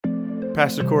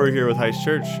Pastor Corey here with Heights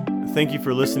Church. Thank you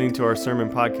for listening to our sermon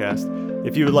podcast.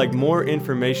 If you would like more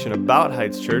information about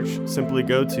Heights Church, simply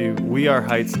go to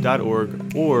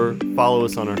weareheights.org or follow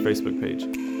us on our Facebook page.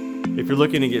 If you're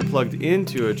looking to get plugged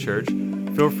into a church,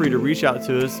 feel free to reach out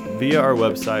to us via our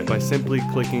website by simply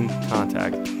clicking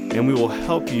contact, and we will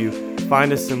help you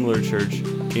find a similar church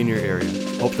in your area.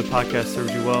 Hope the podcast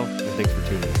serves you well, and thanks for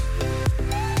tuning in.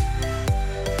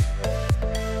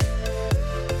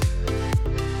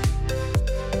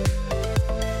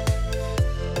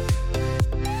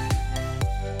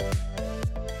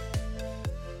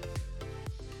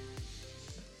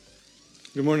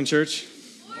 Good morning, church.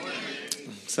 Good morning.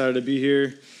 I'm excited to be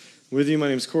here with you. My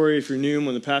name is Corey. If you're new, I'm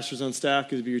one of the pastors on staff.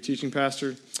 Good to be your teaching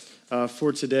pastor.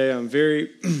 For today, I'm very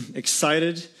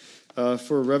excited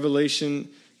for Revelation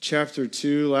chapter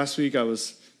 2. Last week, I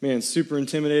was, super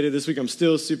intimidated. This week, I'm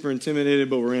still super intimidated,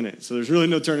 but we're in it. So there's really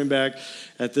no turning back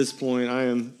at this point. I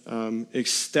am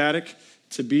ecstatic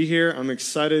to be here. I'm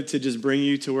excited to just bring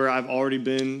you to where I've already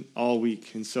been all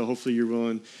week. And so hopefully you're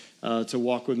willing to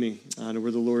walk with me to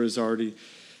where the Lord has already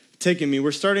taken me.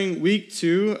 We're starting week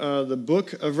 2, the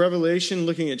book of Revelation,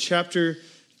 looking at chapter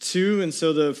 2. And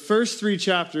so the first 3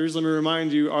 chapters, let me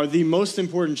remind you, are the most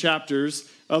important chapters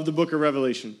of the book of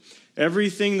Revelation.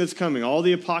 Everything that's coming, all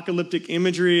the apocalyptic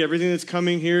imagery, everything that's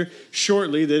coming here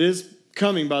shortly, that is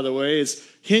coming, by the way, is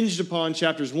hinged upon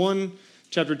chapters 1,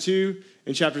 chapter 2,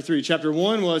 and chapter 3. Chapter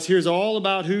 1 was, here's all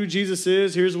about who Jesus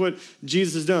is. Here's what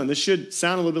Jesus has done. This should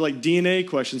sound a little bit like DNA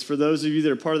questions for those of you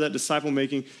that are part of that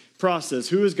disciple-making process.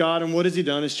 Who is God and what has he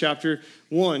done is chapter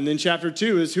 1. Then chapter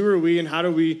 2 is who are we and how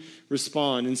do we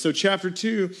respond? And so chapter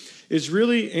 2 is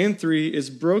really, and 3, is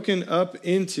broken up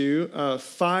into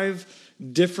 5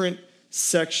 different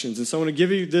sections. And so I want to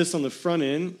give you this on the front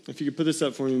end. If you could put this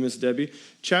up for me, Miss Debbie.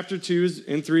 Chapter 2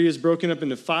 and 3 is broken up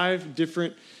into 5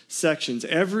 different sections.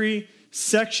 Every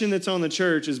section that's on the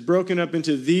church is broken up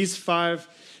into these 5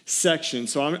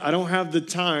 sections. So I don't have the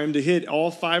time to hit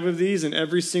all 5 of these in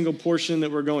every single portion that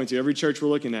we're going to, every church we're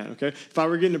looking at, okay? If I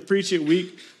were getting to preach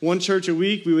it one church a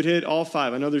week, we would hit all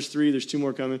 5. I know there's 3, there's 2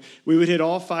 more coming. We would hit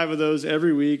all 5 of those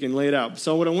every week and lay it out.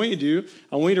 So what I want you to do,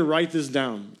 I want you to write this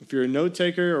down. If you're a note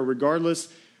taker or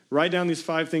regardless, write down these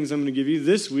 5 things I'm going to give you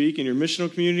this week in your missional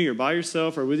community or by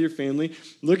yourself or with your family.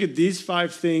 Look at these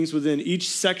 5 things within each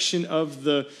section of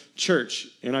the church.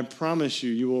 And I promise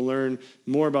you, you will learn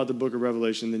more about the book of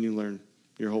Revelation than you learn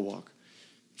your whole walk.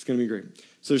 It's going to be great.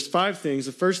 So there's 5 things.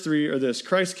 The first 3 are this.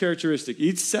 Christ's characteristic.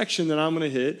 Each section that I'm going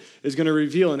to hit is going to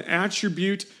reveal an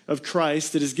attribute of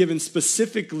Christ that is given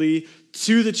specifically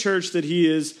to the church that he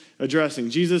is addressing.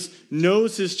 Jesus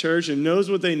knows his church and knows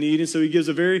what they need, and so he gives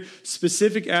a very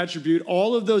specific attribute.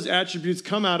 All of those attributes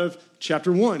come out of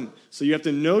chapter 1. So you have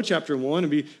to know chapter 1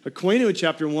 and be acquainted with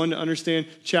chapter 1 to understand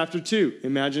chapter 2.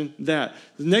 Imagine that.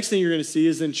 The next thing you're going to see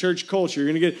is in church culture.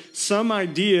 You're going to get some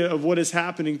idea of what is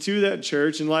happening to that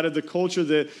church in light of the culture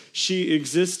that she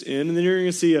exists in, and then you're going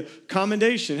to see a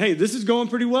commendation. Hey, this is going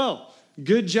pretty well.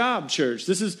 Good job, church.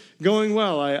 This is going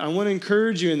well. I want to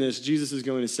encourage you in this, Jesus is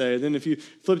going to say. Then if you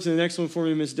flip to the next one for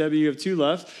me, Miss Debbie, you have 2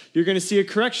 left. You're going to see a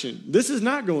correction. This is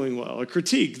not going well. A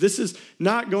critique. This is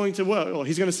not going to well.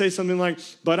 He's going to say something like,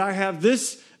 but I have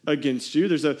this against you.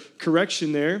 There's a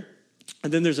correction there.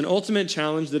 And then there's an ultimate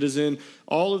challenge that is in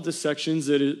all of the sections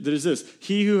that is this.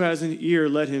 He who has an ear,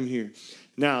 let him hear.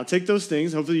 Now, take those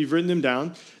things. Hopefully you've written them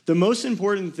down. The most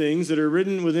important things that are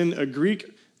written within a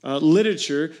Greek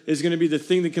literature is going to be the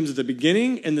thing that comes at the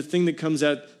beginning and the thing that comes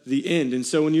at the end. And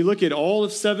so when you look at all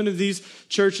of 7 of these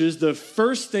churches, the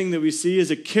first thing that we see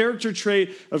is a character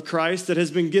trait of Christ that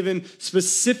has been given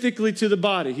specifically to the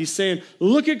body. He's saying,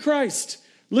 look at Christ.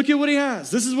 Look at what he has.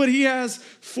 This is what he has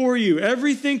for you.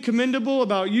 Everything commendable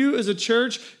about you as a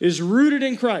church is rooted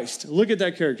in Christ. Look at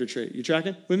that character trait. You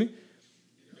tracking with me?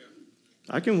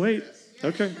 I can wait.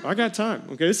 Okay, I got time.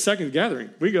 Okay, it's second gathering.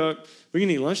 We can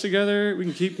eat lunch together.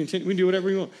 We can we can do whatever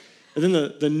we want. And then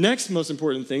the next most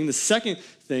important thing, the second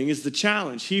thing, is the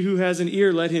challenge. He who has an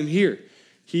ear, let him hear.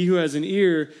 He who has an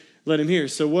ear, let him hear.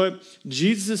 So what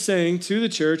Jesus is saying to the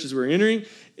church as we're entering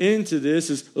into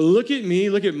this is, look at me,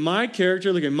 look at my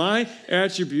character, look at my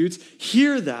attributes,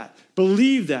 hear that,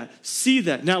 believe that, see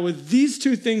that. Now with these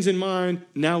 2 things in mind,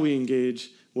 now we engage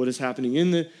what is happening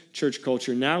in the church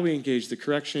culture. Now we engage the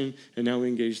correction, and now we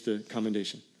engage the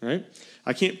commendation, right?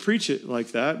 I can't preach it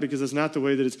like that because it's not the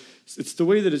way that it's the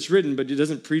way that it's written, but it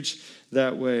doesn't preach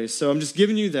that way. So I'm just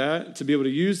giving you that to be able to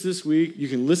use this week. You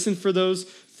can listen for those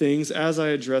things as I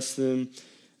address them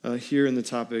here in the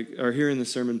topic, or here in the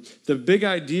sermon. The big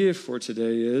idea for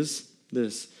today is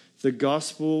this: the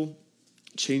gospel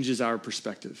changes our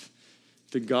perspective.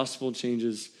 The gospel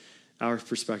changes our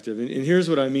perspective. And here's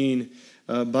what I mean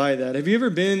by that. Have you ever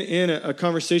been in a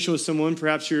conversation with someone?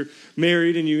 Perhaps you're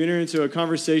married and you enter into a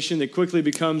conversation that quickly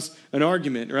becomes an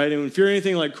argument, right? And if you're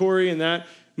anything like Corey in that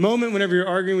moment, whenever you're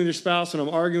arguing with your spouse, and I'm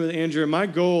arguing with Andrea, my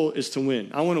goal is to win.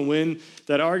 I want to win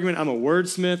that argument. I'm a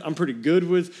wordsmith. I'm pretty good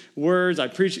with words. I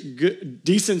preach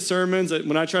decent sermons.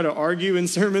 When I try to argue in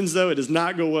sermons, though, it does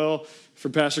not go well for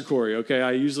Pastor Corey, okay?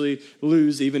 I usually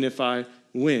lose even if I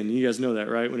win. You guys know that,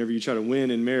 right? Whenever you try to win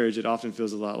in marriage, it often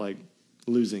feels a lot like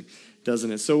losing,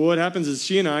 doesn't it? So what happens is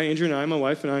she and I, Andrea and I, my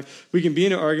wife and I, we can be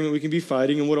in an argument, we can be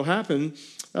fighting, and what will happen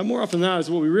more often than not is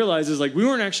what we realize is like we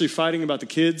weren't actually fighting about the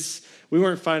kids. We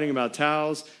weren't fighting about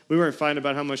towels. We weren't fighting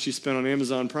about how much she spent on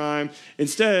Amazon Prime.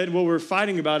 Instead, what we're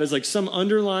fighting about is like some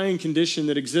underlying condition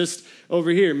that exists over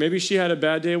here. Maybe she had a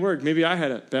bad day at work. Maybe I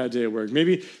had a bad day at work.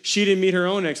 Maybe she didn't meet her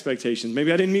own expectations.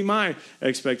 Maybe I didn't meet my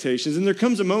expectations. And there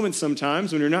comes a moment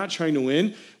sometimes when you're not trying to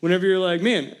win, whenever you're like,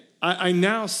 man, I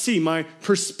now see my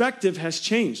perspective has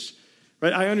changed,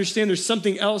 right? I understand there's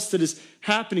something else that is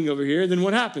happening over here. Then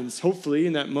what happens? Hopefully,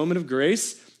 in that moment of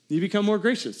grace, you become more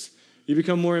gracious. You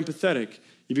become more empathetic.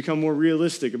 You become more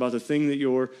realistic about the thing that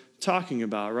you're talking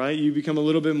about, right? You become a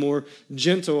little bit more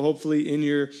gentle, hopefully, in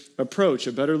your approach,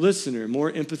 a better listener,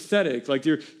 more empathetic. Like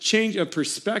your change of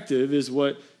perspective is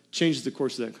what changes the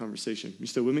course of that conversation. You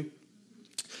still with me?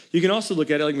 You can also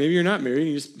look at it like maybe you're not married and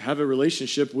you just have a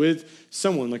relationship with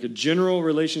someone, like a general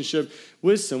relationship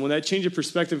with someone. That change of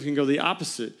perspective can go the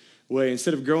opposite way.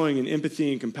 Instead of growing in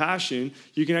empathy and compassion,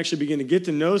 you can actually begin to get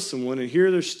to know someone and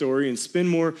hear their story and spend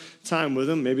more time with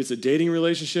them. Maybe it's a dating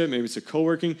relationship, maybe it's a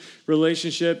co-working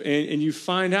relationship, and you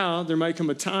find out there might come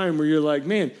a time where you're like,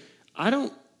 man, I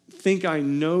don't think I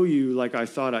know you like I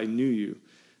thought I knew you.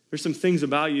 There's some things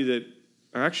about you that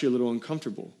are actually a little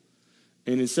uncomfortable.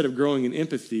 And instead of growing in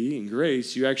empathy and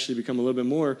grace, you actually become a little bit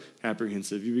more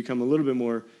apprehensive. You become a little bit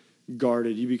more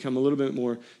guarded. You become a little bit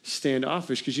more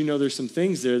standoffish because you know there's some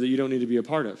things there that you don't need to be a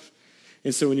part of.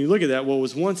 And so when you look at that, what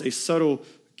was once a subtle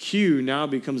cue now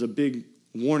becomes a big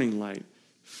warning light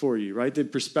for you, right? The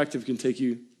perspective can take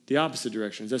you the opposite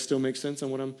direction. Does that still make sense on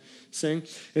what I'm saying?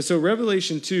 And so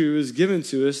Revelation 2 is given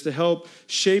to us to help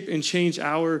shape and change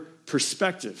our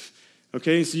perspective.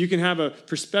 Okay, so you can have a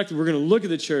perspective. We're going to look at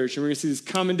the church and we're going to see these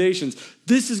commendations.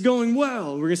 This is going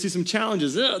well. We're going to see some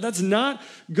challenges. That's not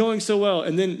going so well.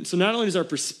 And then, so not only does our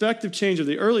perspective change of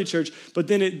the early church, but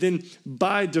then it then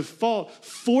by default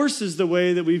forces the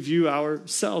way that we view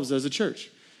ourselves as a church.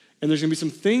 And there's going to be some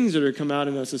things that are come out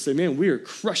in us that say, man, we are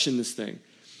crushing this thing.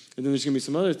 And then there's going to be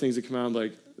some other things that come out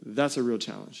like, that's a real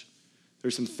challenge.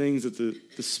 There's some things that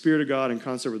the Spirit of God in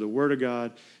concert with the Word of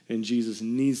God and Jesus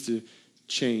needs to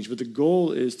change. But the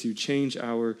goal is to change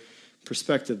our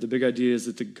perspective. The big idea is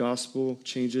that the gospel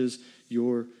changes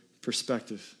your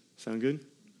perspective. Sound good?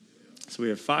 So we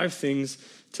have 5 things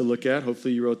to look at.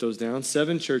 Hopefully you wrote those down.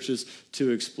 7 churches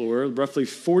to explore. Roughly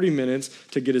 40 minutes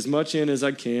to get as much in as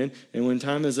I can. And when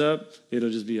time is up, it'll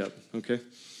just be up. Okay?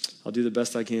 I'll do the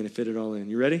best I can to fit it all in.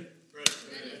 You ready? Ready.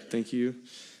 Thank you.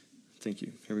 Thank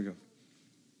you. Here we go.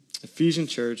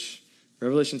 Ephesians church.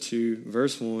 Revelation 2,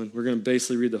 verse 1, we're going to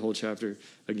basically read the whole chapter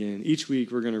again. Each week,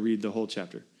 we're going to read the whole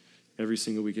chapter every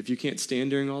single week. If you can't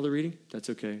stand during all the reading, that's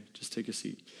okay. Just take a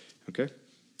seat, okay?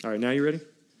 All right, now you ready?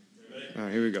 All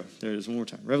right, here we go. There it is one more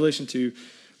time. Revelation 2,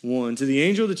 1. To the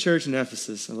angel of the church in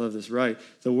Ephesus, I love this, right?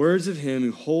 The words of him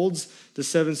who holds the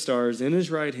 7 stars in his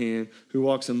right hand, who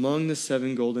walks among the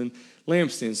 7 golden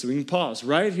lampstands. So we can pause.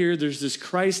 Right here, there's this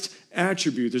Christ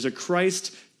attribute. There's a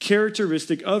Christ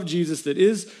characteristic of Jesus that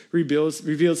is revealed,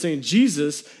 saying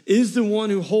Jesus is the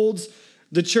one who holds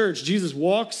the church. Jesus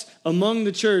walks among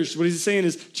the church. What he's saying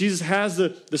is Jesus has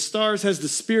the stars, has the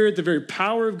Spirit, the very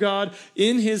power of God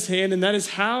in his hand, and that is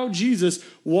how Jesus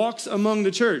walks among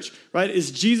the church, right?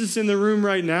 Is Jesus in the room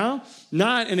right now?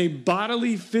 Not in a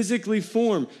bodily, physically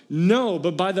form. No,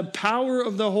 but by the power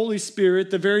of the Holy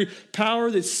Spirit, the very power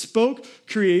that spoke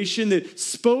creation, that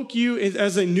spoke you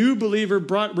as a new believer,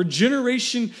 brought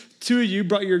regeneration to you,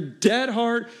 brought your dead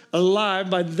heart alive.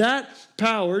 By that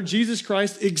power, Jesus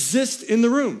Christ exists in the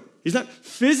room. He's not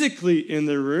physically in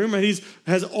the room, and he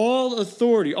has all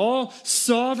authority, all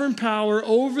sovereign power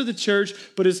over the church,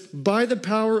 but is by the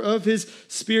power of his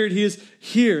Spirit, he is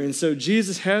here. And so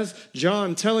Jesus has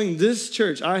John telling this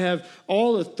church, I have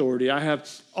all authority, I have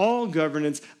all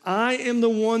governance, I am the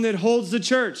one that holds the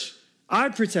church. I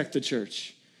protect the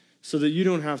church so that you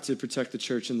don't have to protect the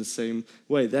church in the same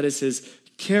way. That is his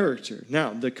character.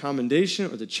 Now, the commendation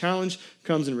or the challenge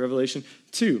comes in Revelation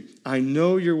 2. I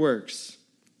know your works.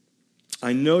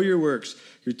 I know your works.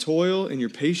 your toil and your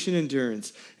patient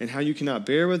endurance, and how you cannot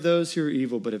bear with those who are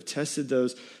evil, but have tested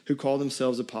those who call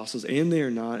themselves apostles, and they are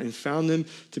not, and found them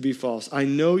to be false. I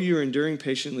know you are enduring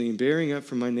patiently and bearing up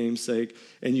for my name's sake,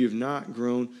 and you have not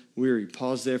grown weary.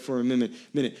 Pause there for a minute.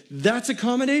 That's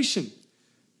accommodation.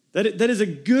 That is a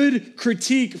good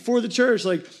critique for the church.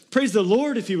 Like, praise the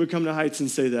Lord if you would come to Heights and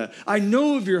say that. I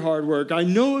know of your hard work. I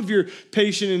know of your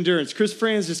patient endurance. Chris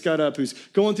Franz just got up, who's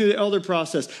going through the elder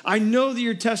process. I know that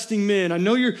you're testing men. I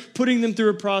know you're putting them through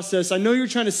a process. I know you're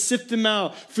trying to sift them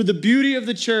out for the beauty of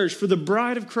the church, for the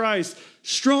bride of Christ.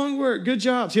 Strong work. Good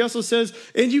jobs. He also says,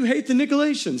 and you hate the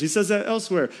Nicolaitans. He says that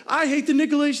elsewhere. I hate the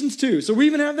Nicolaitans too. So we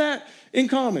even have that in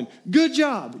common. Good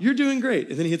job. You're doing great.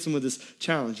 And then he hits them with this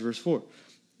challenge, verse 4.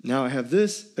 Now I have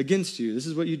this against you. This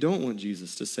is what you don't want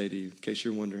Jesus to say to you, in case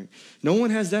you're wondering. No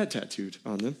one has that tattooed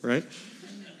on them, right?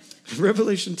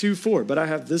 Revelation 2:4. But I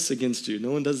have this against you.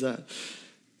 No one does that.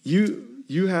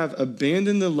 You have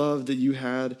abandoned the love that you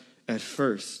had at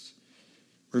first.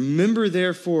 Remember,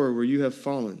 therefore, where you have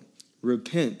fallen.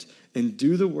 Repent and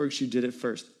do the works you did at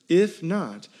first. If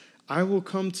not, I will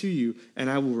come to you and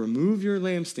I will remove your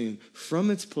lampstand from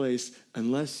its place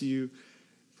unless you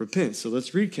repent. So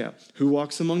let's recap. Who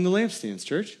walks among the lampstands,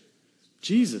 church?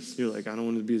 Jesus. You're like, I don't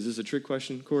want to be, is this a trick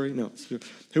question, Corey? No.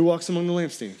 Who walks among the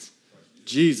lampstands?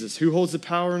 Jesus. Who holds the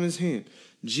power in his hand?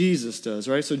 Jesus does,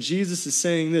 right? So Jesus is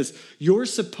saying this. You're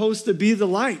supposed to be the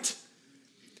light,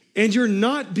 and you're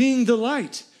not being the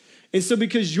light. And so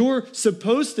because you're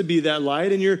supposed to be that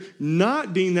light and you're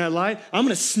not being that light, I'm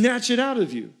going to snatch it out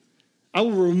of you. I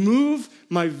will remove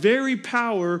my very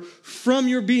power from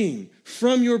your being,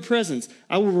 from your presence.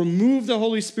 I will remove the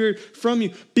Holy Spirit from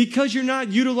you because you're not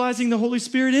utilizing the Holy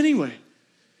Spirit anyway.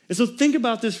 And so think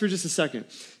about this for just a second.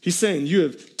 He's saying you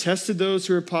have tested those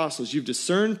who are apostles. You've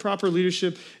discerned proper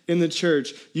leadership in the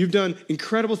church. You've done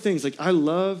incredible things. Like, I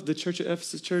love the Church of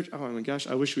Ephesus church. Oh my gosh,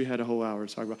 I wish we had a whole hour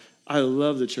to talk about. I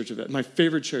love the Church of Ephesus, my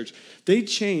favorite church. They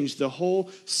changed the whole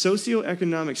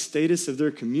socioeconomic status of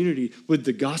their community with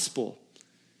the gospel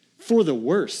for the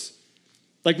worse.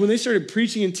 Like, when they started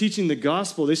preaching and teaching the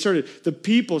gospel, the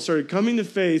people started coming to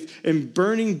faith and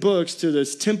burning books to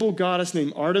this temple goddess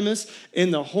named Artemis,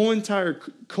 and the whole entire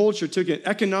culture took an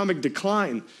economic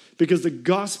decline because the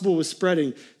gospel was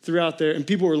spreading throughout there and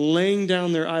people were laying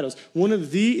down their idols. One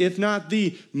of the, if not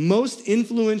the most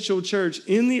influential church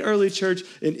in the early church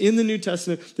and in the New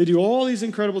Testament. They do all these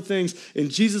incredible things, and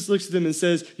Jesus looks at them and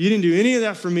says, you didn't do any of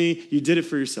that for me, you did it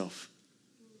for yourself.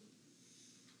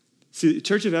 See, the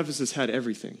Church of Ephesus had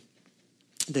everything.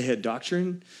 They had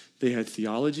doctrine, they had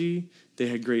theology, they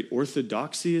had great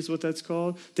orthodoxy is what that's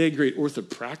called. They had great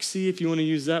orthopraxy, if you want to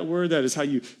use that word. That is how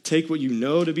you take what you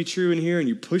know to be true in here and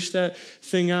you push that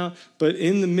thing out. But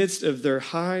in the midst of their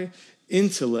high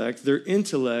intellect, their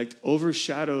intellect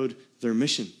overshadowed their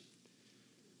mission.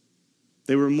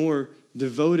 They were more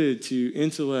devoted to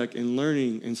intellect and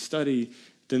learning and study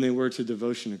than they were to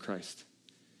devotion to Christ.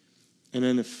 And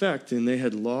in effect, and they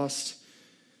had lost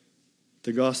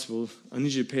the gospel. I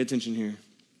need you to pay attention here.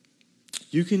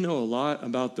 You can know a lot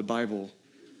about the Bible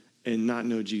and not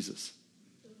know Jesus.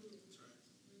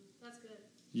 That's good.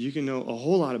 You can know a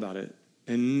whole lot about it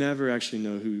and never actually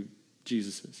know who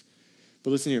Jesus is.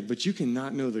 But listen here, but you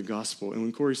cannot know the gospel. And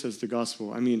when Corey says the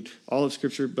gospel, I mean all of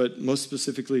Scripture, but most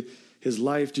specifically his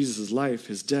life, Jesus' life,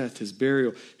 his death, his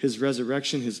burial, his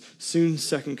resurrection, his soon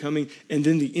second coming, and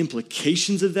then the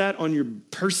implications of that on your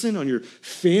person, on your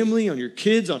family, on your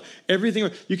kids, on everything.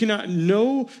 You cannot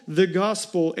know the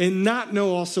gospel and not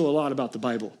know also a lot about the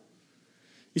Bible.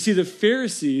 You see, the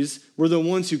Pharisees were the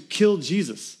ones who killed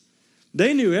Jesus.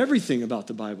 They knew everything about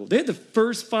the Bible. They had the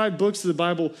first 5 books of the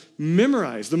Bible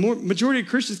memorized. The majority of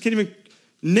Christians can't even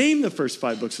name the first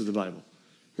 5 books of the Bible,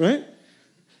 right?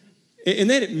 And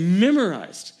they had it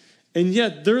memorized. And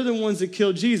yet, they're the ones that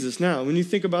killed Jesus. Now, when you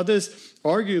think about this,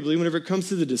 arguably, whenever it comes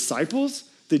to the disciples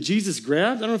that Jesus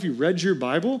grabbed, I don't know if you read your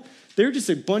Bible, they were just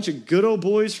a bunch of good old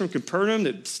boys from Capernaum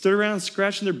that stood around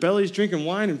scratching their bellies, drinking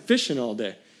wine, and fishing all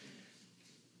day.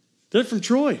 They're from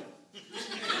Troy.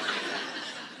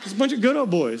 Just a bunch of good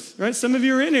old boys, right? Some of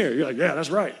you are in here. You're like, yeah,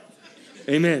 that's right.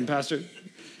 Amen, Pastor.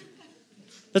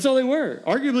 That's all they were.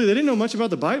 Arguably, they didn't know much about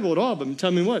the Bible at all, but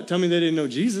tell me what? Tell me they didn't know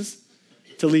Jesus.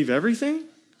 To leave everything?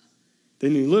 They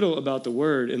knew little about the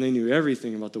word, and they knew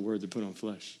everything about the word that put on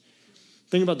flesh.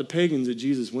 Think about the pagans that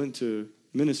Jesus went to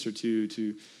minister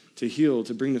to heal,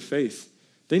 to bring to faith.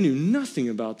 They knew nothing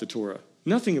about the Torah,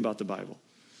 nothing about the Bible.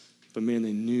 But man,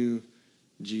 they knew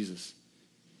Jesus.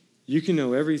 You can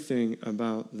know everything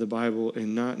about the Bible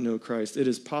and not know Christ. It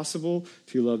is possible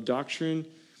to love doctrine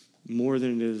more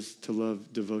than it is to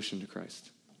love devotion to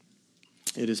Christ.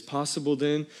 It is possible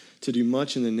then to do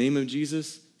much in the name of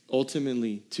Jesus,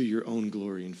 ultimately to your own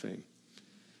glory and fame.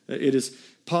 It is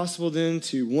possible then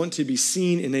to want to be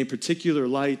seen in a particular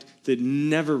light that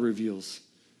never reveals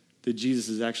that Jesus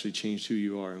has actually changed who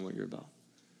you are and what you're about.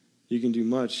 You can do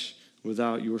much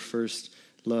without your first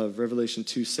love. Revelation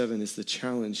 2:7 is the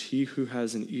challenge. He who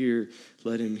has an ear,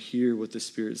 let him hear what the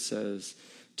Spirit says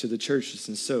to the churches.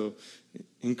 And so,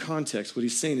 in context, what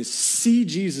he's saying is see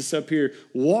Jesus up here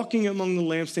walking among the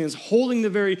lampstands, holding the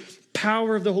very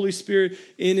power of the Holy Spirit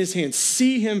in his hand.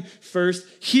 See him first.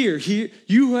 Hear. You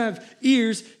who have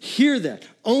ears, hear that.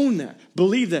 Own that.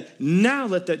 Believe that. Now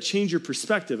let that change your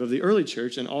perspective of the early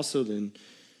church, and also then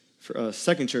for us.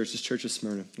 Second church is Church of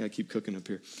Smyrna. I got to keep cooking up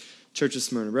here. Church of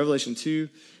Smyrna. Revelation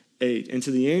 2:8. And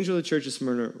to the angel of the Church of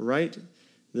Smyrna write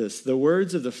this: the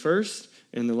words of the first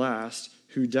and the last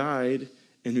who died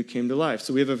and who came to life.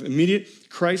 So we have an immediate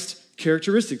Christ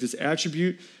characteristic, this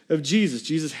attribute of Jesus.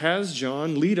 Jesus has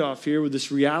John lead off here with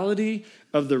this reality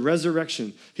of the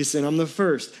resurrection. He's saying, I'm the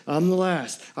first, I'm the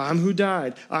last, I'm who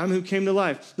died, I'm who came to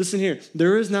life. Listen here,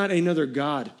 there is not another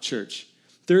God, church.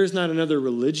 There is not another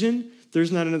religion.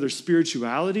 There's not another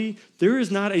spirituality. There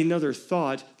is not another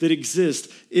thought that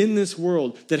exists in this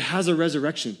world that has a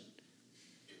resurrection.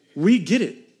 We get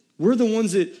it. We're the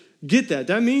ones that get that.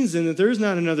 That means then that there's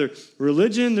not another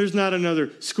religion, there's not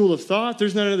another school of thought,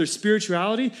 there's not another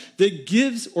spirituality that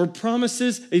gives or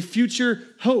promises a future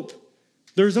hope.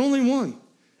 There's only one.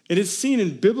 And it's seen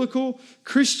in biblical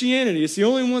Christianity. It's the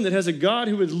only one that has a God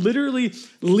who would literally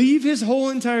leave his whole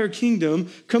entire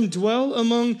kingdom, come dwell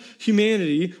among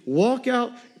humanity, walk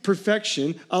out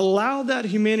perfection, allow that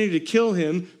humanity to kill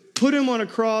him, put him on a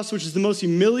cross, which is the most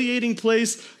humiliating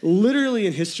place literally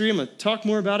in history. I'm going to talk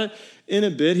more about it in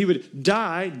a bit. He would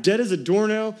die, dead as a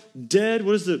doornail, dead.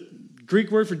 What does the Greek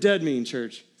word for dead mean,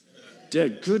 church?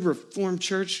 Dead. Good Reformed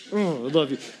church. Oh, I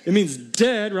love you. It means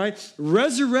dead, right?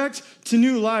 Resurrect to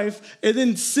new life, and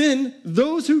then send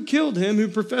those who killed him, who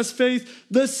profess faith,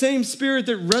 the same Spirit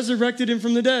that resurrected him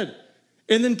from the dead.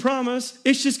 And then promise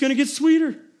it's just going to get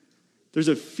sweeter. There's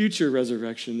a future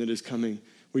resurrection that is coming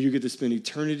where you get to spend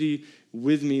eternity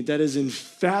with me that is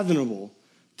unfathomable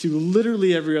to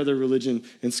literally every other religion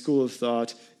and school of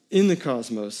thought in the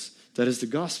cosmos. That is the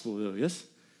gospel, though, yes?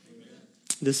 Amen.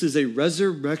 This is a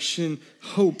resurrection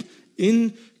hope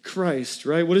in Christ,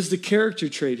 right? What is the character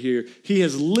trait here? He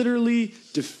has literally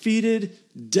defeated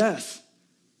death.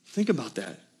 Think about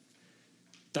that.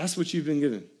 That's what you've been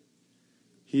given.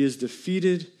 He has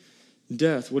defeated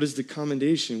death. What is the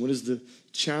commendation? What is the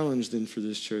challenge then for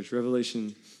this church?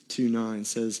 Revelation 2:9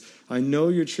 says, I know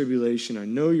your tribulation, I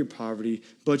know your poverty,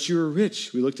 but you are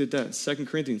rich. We looked at that in 2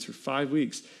 Corinthians for 5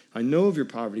 weeks. I know of your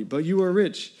poverty, but you are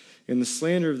rich. And the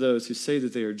slander of those who say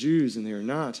that they are Jews and they are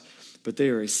not, but they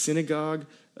are a synagogue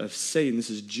of Satan. This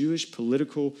is Jewish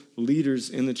political leaders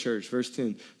in the church. Verse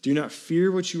 10, do not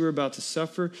fear what you are about to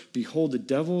suffer. Behold, the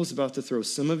devil is about to throw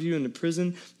some of you into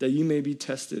prison that you may be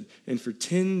tested. And for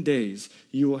 10 days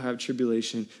you will have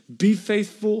tribulation. Be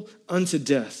faithful unto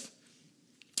death,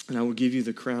 and I will give you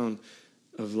the crown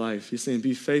of life. He's saying,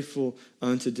 be faithful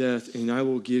unto death, and I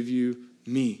will give you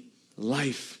me,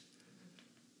 life.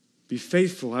 Be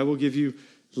faithful, I will give you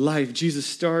life. Jesus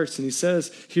starts and he says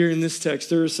here in this text,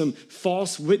 there are some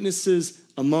false witnesses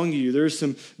among you. There are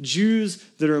some Jews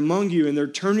that are among you, and they're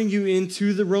turning you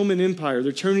into the Roman Empire.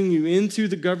 They're turning you into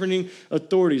the governing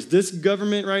authorities. This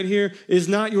government right here is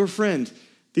not your friend.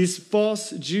 These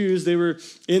false Jews, they were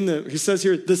he says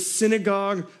here, the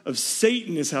synagogue of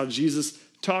Satan is how Jesus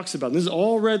talks about them. This is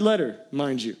all red letter,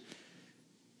 mind you.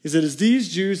 He said, as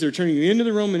these Jews, they're turning you into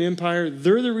the Roman Empire.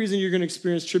 They're the reason you're going to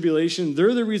experience tribulation.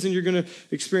 They're the reason you're going to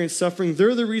experience suffering.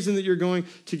 They're the reason that you're going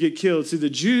to get killed. See, the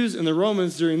Jews and the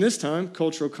Romans during this time,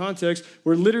 cultural context,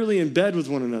 were literally in bed with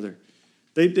one another.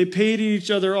 They paid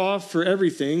each other off for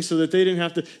everything so that they didn't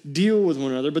have to deal with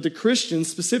one another. But the Christians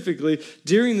specifically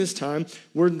during this time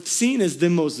were seen as the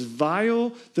most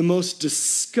vile, the most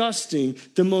disgusting,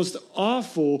 the most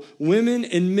awful women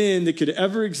and men that could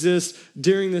ever exist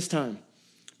during this time.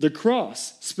 The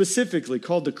cross, specifically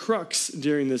called the crux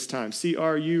during this time,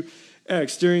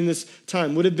 C-R-U-X, during this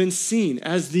time, would have been seen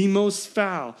as the most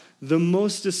foul, the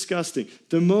most disgusting,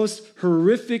 the most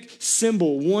horrific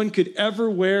symbol one could ever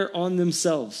wear on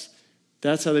themselves.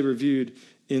 That's how they were viewed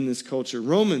in this culture.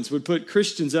 Romans would put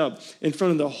Christians up in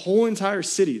front of the whole entire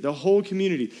city, the whole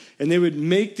community, and they would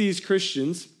make these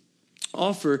Christians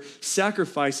offer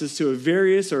sacrifices to a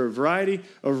variety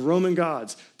of Roman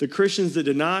gods. The Christians that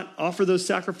did not offer those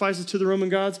sacrifices to the Roman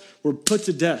gods were put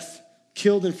to death,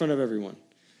 killed in front of everyone.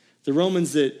 The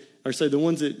Romans that the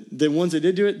ones that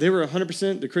did do it, they were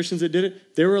 100%. The Christians that did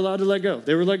it, they were allowed to let go.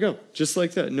 They were let go, just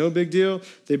like that. No big deal.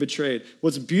 They betrayed.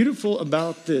 What's beautiful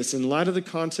about this, in light of the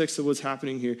context of what's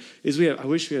happening here, is I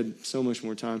wish we had so much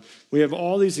more time. We have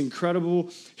all these incredible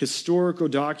historical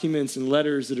documents and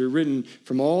letters that are written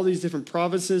from all these different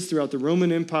provinces throughout the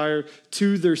Roman Empire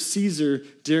to their Caesar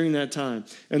during that time.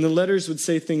 And the letters would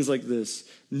say things like this: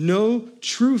 no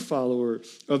true follower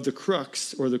of the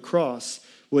crux or the cross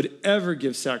would ever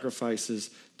give sacrifices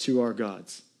to our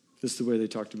gods. This is the way they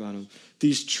talked about them.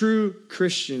 These true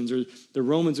Christians, or the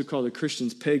Romans would call the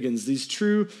Christians pagans, these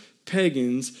true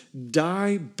pagans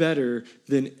die better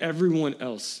than everyone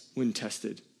else when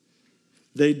tested.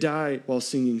 They die while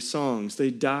singing songs. They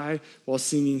die while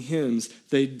singing hymns.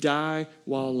 They die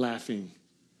while laughing.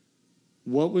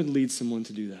 What would lead someone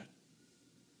to do that?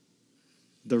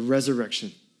 The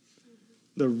resurrection.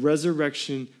 The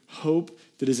resurrection hope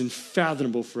that is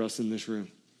unfathomable for us in this room.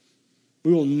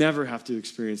 We will never have to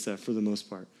experience that for the most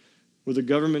part. Will the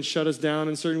government shut us down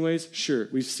in certain ways? Sure,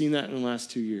 we've seen that in the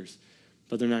last 2 years,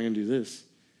 but they're not going to do this.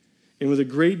 And with a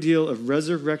great deal of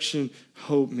resurrection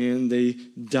hope, man, they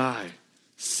die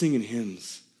singing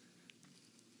hymns.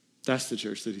 That's the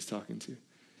church that he's talking to.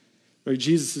 Right,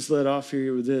 Jesus is led off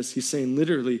here with this. He's saying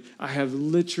literally, I have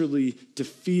literally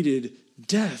defeated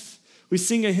death. We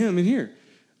sing a hymn in here.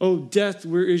 Oh, death,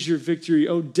 where is your victory?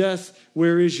 Oh, death,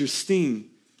 where is your sting?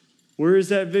 Where is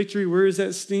that victory? Where is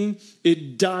that sting?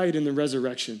 It died in the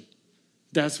resurrection.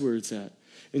 That's where it's at.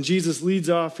 And Jesus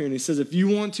leads off here and he says, if you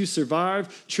want to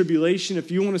survive tribulation, if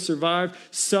you want to survive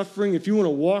suffering, if you want to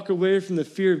walk away from the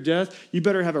fear of death, you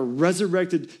better have a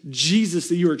resurrected Jesus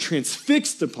that you are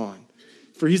transfixed upon,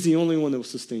 for he's the only one that will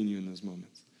sustain you in those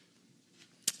moments.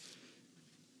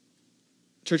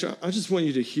 Church, I just want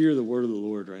you to hear the word of the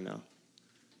Lord right now.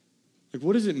 Like,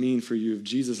 what does it mean for you if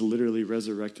Jesus literally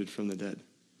resurrected from the dead?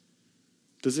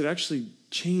 Does it actually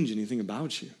change anything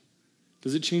about you?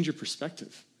 Does it change your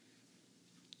perspective?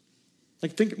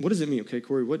 Like, think, what does it mean? Okay,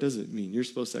 Corey, what does it mean? You're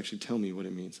supposed to actually tell me what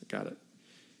it means. I got it.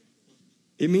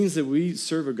 It means that we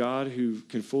serve a God who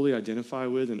can fully identify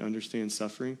with and understand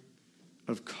suffering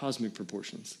of cosmic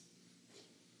proportions.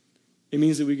 It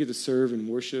means that we get to serve and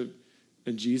worship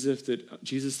a Jesus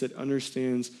that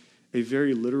understands a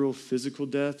very literal physical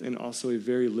death and also a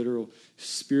very literal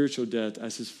spiritual death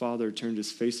as his Father turned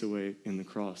his face away in the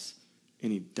cross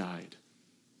and he died.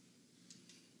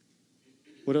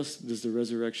 What else does the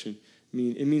resurrection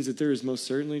mean? It means that there is most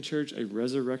certainly, church, a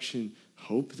resurrection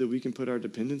hope that we can put our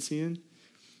dependency in,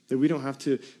 that we don't have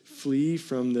to flee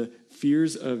from the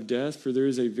fears of death, for there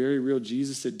is a very real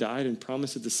Jesus that died and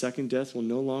promised that the second death will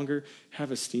no longer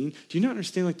have a sting. Do you not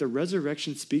understand, like, the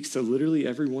resurrection speaks to literally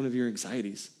every one of your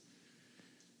anxieties?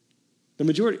 The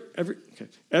majority,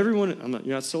 everyone,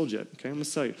 you're not sold yet, okay? I'm going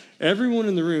to tell you. Everyone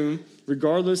in the room,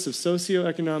 regardless of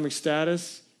socioeconomic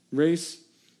status, race,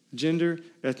 gender,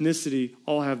 ethnicity,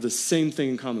 all have the same thing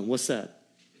in common. What's that?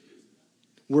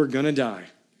 We're going to die.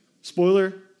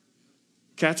 Spoiler,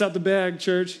 cat's out the bag,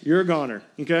 church. You're a goner,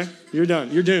 okay? You're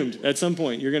done. You're doomed. At some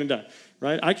point, you're going to die,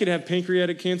 right? I could have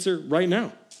pancreatic cancer right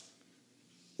now.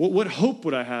 What hope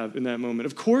would I have in that moment?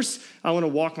 Of course, I want to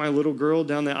walk my little girl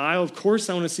down the aisle. Of course,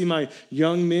 I want to see my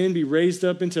young men be raised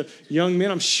up into young men.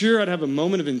 I'm sure I'd have a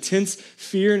moment of intense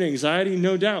fear and anxiety,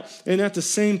 no doubt. And at the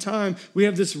same time, we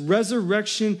have this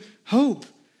resurrection hope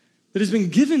that has been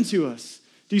given to us.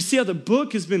 Do you see how the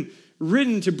book has been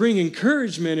written to bring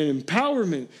encouragement and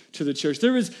empowerment to the church?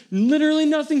 There is literally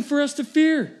nothing for us to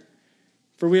fear,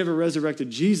 for we have a resurrected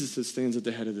Jesus that stands at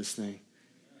the head of this thing.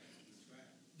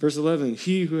 Verse 11,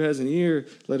 he who has an ear,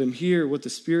 let him hear what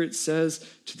the Spirit says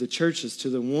to the churches. To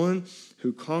the one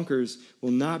who conquers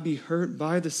will not be hurt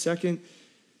by the second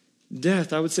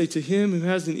death. I would say to him who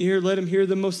has an ear, let him hear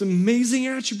the most amazing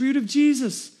attribute of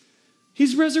Jesus.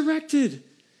 He's resurrected.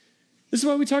 This is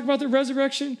why we talk about the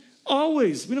resurrection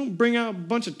always. We don't bring out a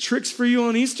bunch of tricks for you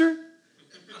on Easter.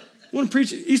 We want to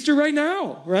preach Easter right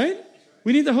now, right?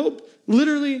 We need the hope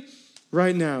literally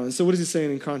right now. And so what is he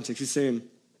saying in context? He's saying,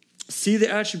 see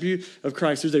the attribute of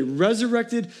Christ. There's a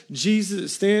resurrected Jesus that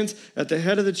stands at the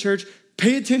head of the church.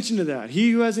 Pay attention to that.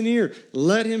 He who has an ear,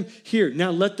 let him hear.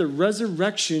 Now let the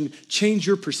resurrection change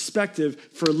your perspective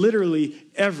for literally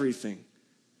everything,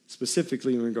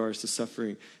 specifically in regards to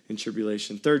suffering and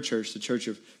tribulation. Third church, the church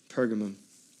of Pergamum.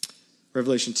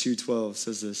 Revelation 2:12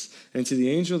 says this, and to the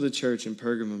angel of the church in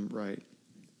Pergamum write,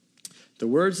 the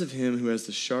words of him who has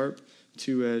the sharp,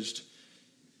 two-edged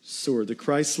sword. The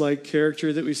Christ-like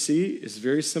character that we see is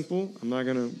very simple. I'm not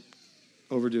going to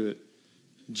overdo it.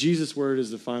 Jesus' word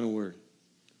is the final word.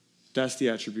 That's the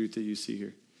attribute that you see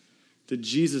here. That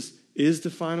Jesus is the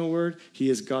final word. He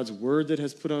is God's word that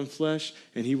has put on flesh,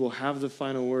 and he will have the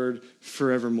final word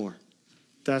forevermore.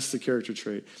 That's the character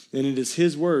trait. And it is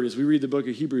his word, as we read the book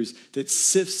of Hebrews, that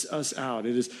sifts us out.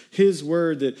 It is his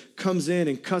word that comes in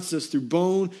and cuts us through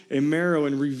bone and marrow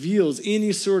and reveals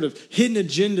any sort of hidden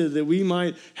agenda that we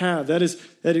might have. That is,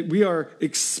 we are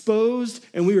exposed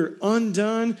and we are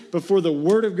undone before the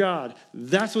word of God.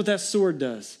 That's what that sword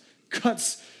does.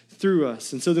 Cuts through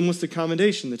us. And so then what's the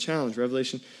commendation, the challenge?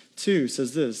 Revelation 2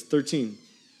 says this, 13.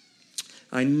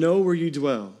 I know where you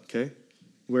dwell, okay?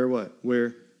 Where what?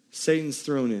 Where Satan's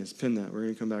throne is. Pin that. We're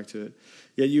going to come back to it.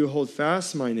 Yet you hold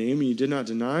fast my name, and you did not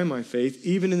deny my faith,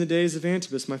 even in the days of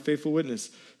Antipas, my faithful witness,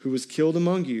 who was killed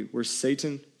among you, where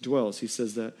Satan dwells. He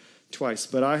says that twice.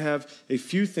 But I have a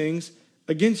few things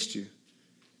against you.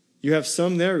 You have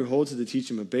some there who hold to the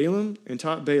teaching of Balaam and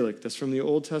taught Balak, that's from the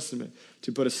Old Testament,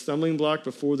 to put a stumbling block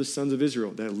before the sons of Israel.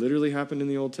 That literally happened in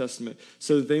the Old Testament,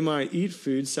 so that they might eat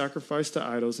food sacrificed to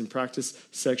idols and practice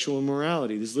sexual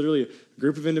immorality. There's literally a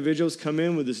group of individuals come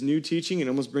in with this new teaching and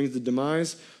almost brings the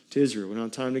demise to Israel. We don't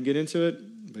have time to get into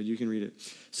it, but you can read it.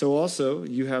 So also,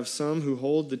 you have some who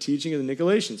hold the teaching of the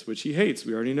Nicolaitans, which he hates.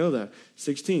 We already know that.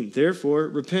 16, therefore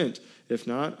repent. If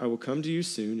not, I will come to you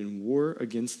soon and war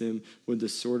against them with the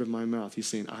sword of my mouth. He's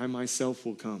saying, I myself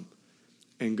will come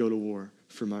and go to war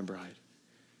for my bride.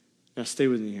 Now stay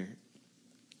with me here.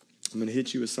 I'm going to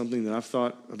hit you with something that I've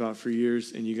thought about for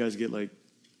years, and you guys get like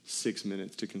 6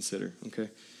 minutes to consider, okay?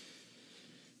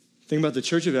 Think about the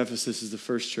church of Ephesus is the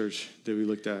first church that we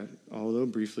looked at, although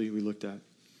briefly we looked at.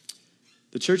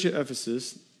 The church of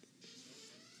Ephesus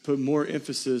put more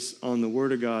emphasis on the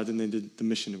word of God than they did the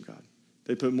mission of God.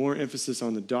 They put more emphasis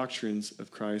on the doctrines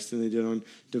of Christ than they did on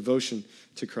devotion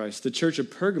to Christ. The church of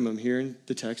Pergamum here in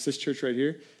the text, this church right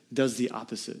here, does the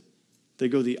opposite. They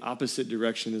go the opposite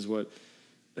direction is what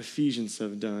Ephesians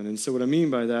have done. And so what I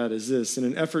mean by that is this. In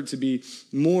an effort to be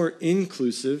more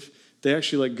inclusive, they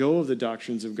actually let go of the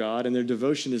doctrines of God, and their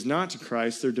devotion is not to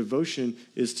Christ. Their devotion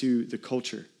is to the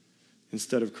culture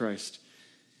instead of Christ.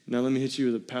 Now let me hit you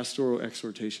with a pastoral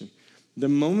exhortation. The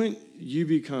moment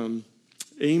you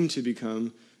aim to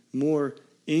become more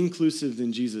inclusive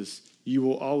than Jesus, you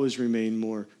will always remain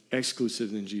more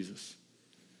exclusive than Jesus.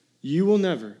 I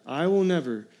will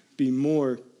never be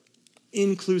more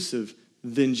inclusive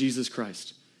than Jesus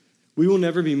Christ. We will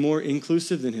never be more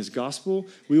inclusive than his gospel.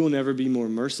 We will never be more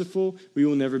merciful. We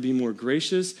will never be more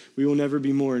gracious. We will never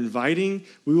be more inviting.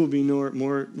 We will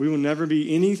never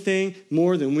be anything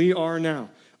more than we are now.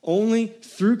 Only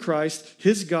through Christ,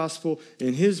 his gospel,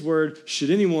 and his word should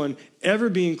anyone ever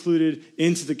be included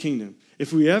into the kingdom.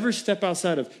 If we ever step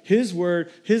outside of his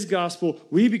word, his gospel,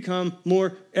 we become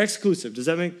more exclusive. Does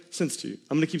that make sense to you?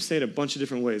 I'm going to keep saying it a bunch of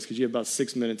different ways because you have about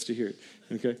 6 minutes to hear it.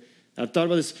 Okay? I've thought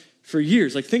about this for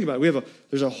years. Like, think about it.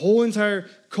 There's a whole entire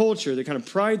culture that kind of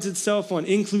prides itself on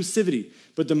inclusivity.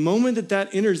 But the moment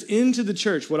that enters into the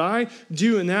church, what I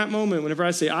do in that moment, whenever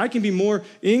I say I can be more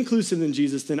inclusive than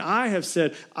Jesus, then I have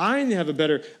said I have a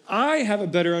better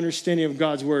understanding of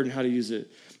God's word and how to use it.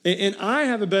 And I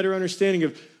have a better understanding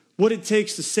of what it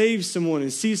takes to save someone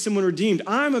and see someone redeemed.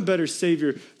 I'm a better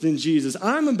Savior than Jesus.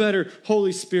 I'm a better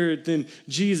Holy Spirit than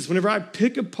Jesus. Whenever I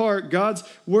pick apart God's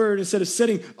word instead of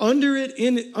setting under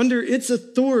its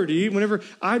authority, whenever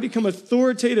I become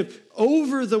authoritative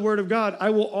over the word of God,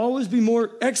 I will always be more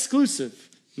exclusive,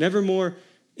 never more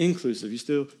inclusive. You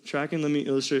still tracking? Let me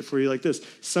illustrate it for you like this.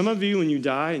 Some of you, when you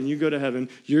die and you go to heaven,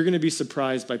 you're going to be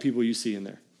surprised by people you see in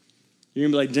there. You're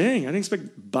going to be like, dang, I didn't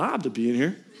expect Bob to be in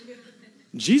here.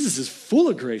 Jesus is full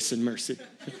of grace and mercy.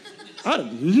 I'd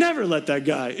have never let that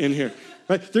guy in here.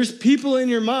 Right? There's people in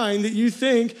your mind that you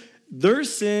think their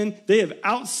sin, they have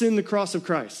outsinned the cross of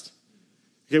Christ.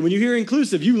 Okay, when you hear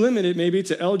inclusive, you limit it maybe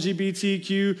to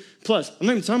LGBTQ+. I'm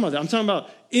not even talking about that. I'm talking about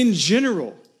in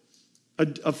general.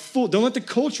 Don't let the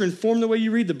culture inform the way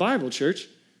you read the Bible, church.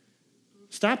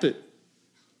 Stop it.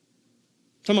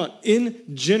 I'm talking about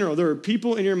in general. There are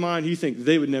people in your mind who you think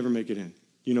they would never make it in.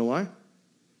 You know why?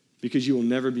 Because you will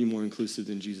never be more inclusive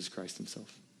than Jesus Christ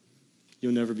himself.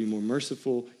 You'll never be more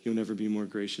merciful. You'll never be more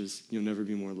gracious. You'll never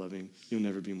be more loving. You'll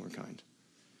never be more kind.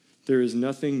 There is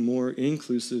nothing more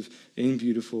inclusive and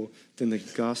beautiful than the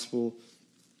gospel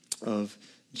of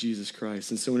Jesus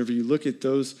Christ. And so whenever you look at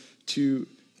those two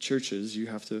churches, you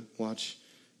have to watch.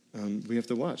 We have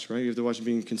to watch, right? You have to watch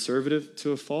being conservative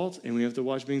to a fault, and we have to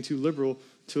watch being too liberal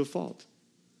to a fault.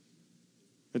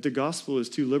 If the gospel is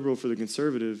too liberal for the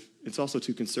conservative, it's also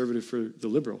too conservative for the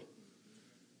liberal.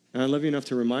 And I love you enough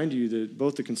to remind you that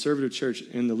both the conservative church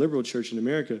and the liberal church in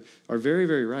America are very,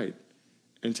 very right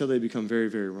until they become very,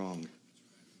 very wrong.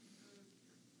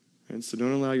 And so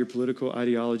don't allow your political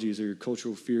ideologies or your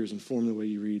cultural fears inform the way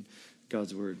you read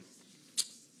God's word.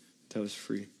 That was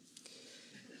free.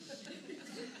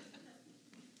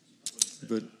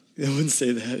 But I wouldn't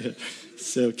say that.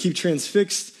 So keep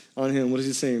transfixed on him. What is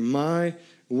he saying? My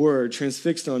word,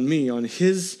 transfixed on me, on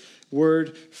his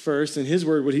word first. And his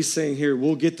word, what he's saying here,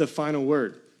 will get the final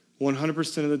word.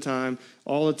 100% of the time,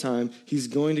 all the time, he's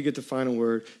going to get the final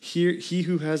word. He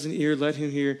who has an ear, let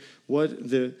him hear what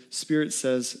the Spirit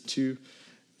says to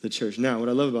the church. Now, what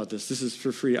I love about this is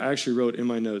for free. I actually wrote in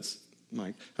my notes,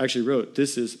 Mike,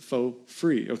 this is faux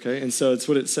free, okay? And so it's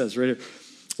what it says right here.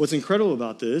 What's incredible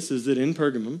about this is that in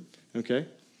Pergamum, okay,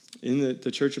 in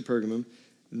the church of Pergamum,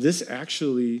 this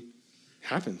actually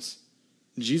happens.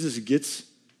 Jesus gets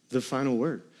the final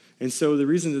word. And so the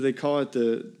reason that they call it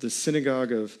the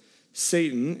synagogue of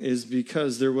Satan is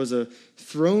because there was a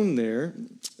throne there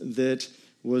that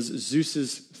was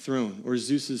Zeus's throne or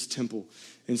Zeus's temple.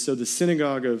 And so the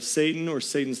synagogue of Satan or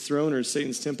Satan's throne or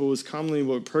Satan's temple was commonly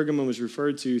what Pergamum was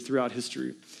referred to throughout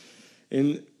history.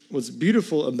 And what's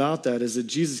beautiful about that is that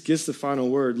Jesus gets the final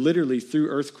word literally through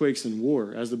earthquakes and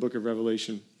war, as the book of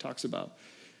Revelation talks about.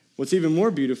 What's even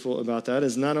more beautiful about that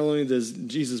is not only does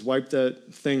Jesus wipe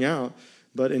that thing out,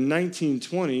 but in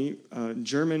 1920,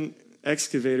 German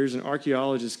excavators and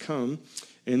archaeologists come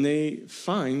and they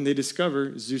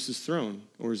discover Zeus's throne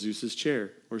or Zeus's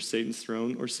chair or Satan's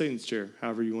throne or Satan's chair,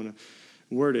 however you want to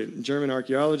word it. German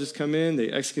archaeologists come in, they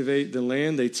excavate the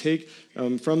land, they take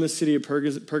from the city of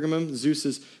Pergamum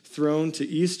Zeus's throne to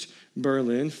East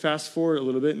Berlin. Fast forward a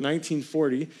little bit,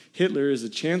 1940, Hitler is the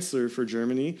chancellor for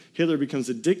Germany. Hitler becomes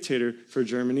a dictator for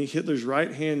Germany. Hitler's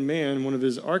right-hand man, one of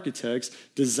his architects,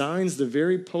 designs the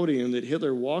very podium that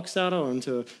Hitler walks out on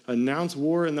to announce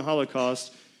war and the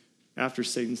Holocaust after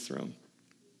Satan's throne.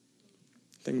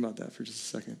 Think about that for just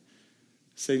a second.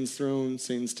 Satan's throne,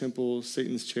 Satan's temple,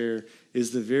 Satan's chair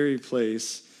is the very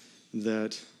place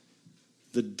that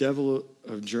the devil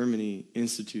of Germany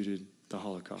instituted the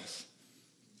Holocaust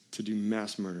to do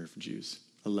mass murder for Jews,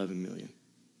 11 million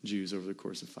Jews over the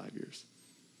course of 5 years.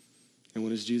 And what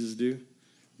does Jesus do?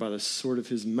 By the sword of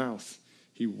his mouth,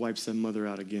 he wipes that mother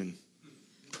out again.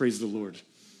 Praise the Lord,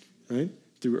 right?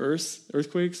 Through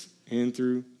earthquakes and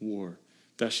through war.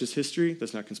 That's just history.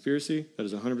 That's not conspiracy. That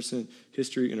is 100%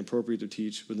 history and appropriate to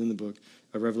teach within the book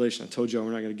of Revelation. I told y'all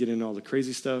we're not going to get into all the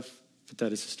crazy stuff, but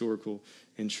that is historical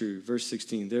and true. Verse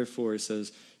 16, therefore it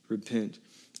says, repent.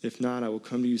 If not, I will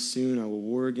come to you soon. I will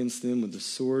war against them with the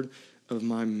sword of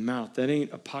my mouth. That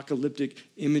ain't apocalyptic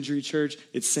imagery, church.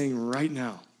 It's saying right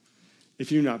now,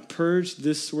 if you do not purge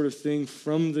this sort of thing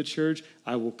from the church,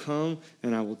 I will come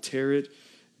and I will tear it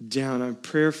down. Our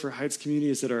prayer for Heights Community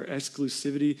is that our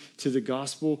exclusivity to the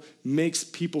gospel makes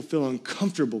people feel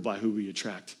uncomfortable by who we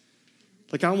attract.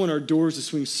 Like, I want our doors to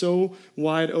swing so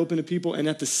wide open to people, and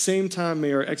at the same time,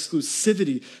 may our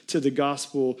exclusivity to the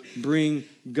gospel bring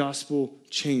gospel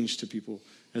change to people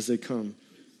as they come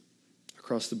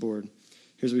across the board.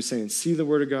 Here's what he's saying. See the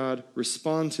word of God,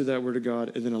 respond to that word of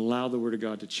God, and then allow the word of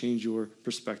God to change your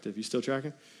perspective. You still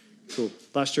tracking? Cool.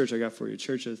 Last church I got for you,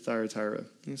 Church of Thyatira.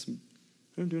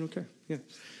 I'm doing okay. Yeah.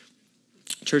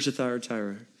 Church of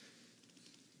Thyatira.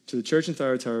 To the church in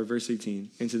Thyatira, verse 18,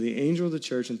 and to the angel of the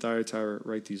church in Thyatira,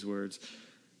 write these words.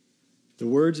 The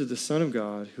words of the Son of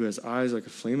God, who has eyes like a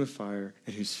flame of fire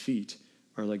and whose feet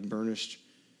are like burnished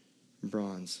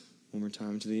bronze. One more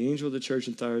time. To the angel of the church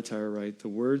in Thyatira, write the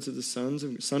words of the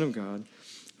Son of God,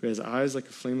 who has eyes like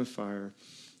a flame of fire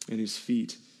and whose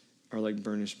feet are like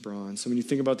burnished bronze. So when you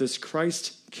think about this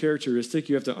Christ characteristic,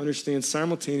 you have to understand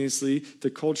simultaneously the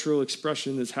cultural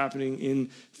expression that's happening in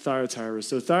Thyatira.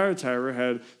 So Thyatira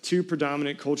had two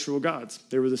predominant cultural gods.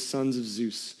 They were the sons of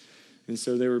Zeus. And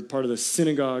so they were part of the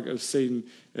synagogue of Satan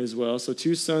as well. So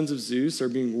two sons of Zeus are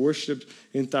being worshipped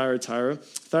in Thyatira.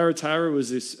 Thyatira was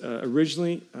this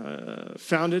originally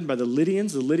founded by the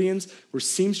Lydians. The Lydians were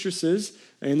seamstresses,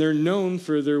 and they're known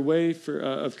for their way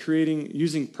of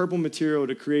using purple material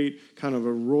to create kind of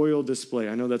a royal display.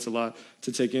 I know that's a lot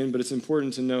to take in, but it's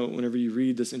important to note whenever you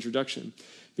read this introduction.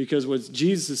 Because what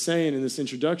Jesus is saying in this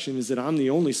introduction is that I'm the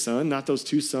only son, not those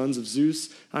two sons of Zeus.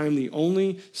 I am the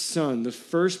only son, the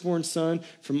firstborn son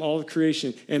from all of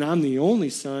creation. And I'm the only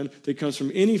son that comes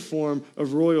from any form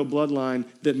of royal bloodline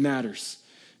that matters.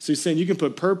 So he's saying you can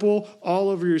put purple all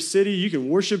over your city. You can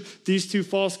worship these two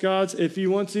false gods if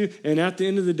you want to. And at the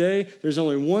end of the day, there's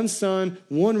only one son,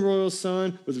 one royal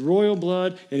son with royal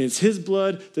blood. And it's his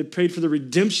blood that paid for the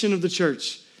redemption of the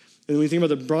church. And when you think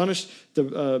about burnished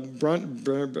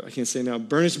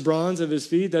bronze of his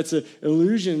feet, that's an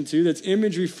allusion to, that's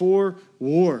imagery for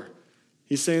war.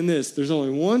 He's saying this, there's only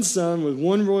one son with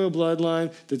one royal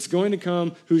bloodline that's going to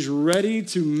come who's ready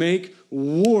to make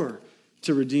war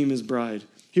to redeem his bride.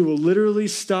 He will literally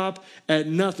stop at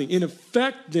nothing. In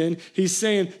effect, then, he's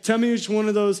saying, tell me which one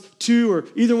of those two or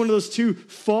either one of those two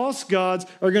false gods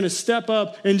are going to step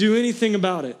up and do anything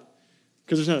about it.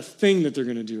 Because there's not a thing that they're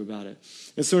going to do about it.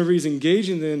 And so whenever he's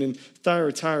engaging then in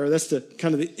Thyatira, that's the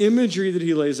kind of the imagery that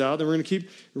he lays out. That we're going to keep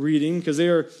reading because they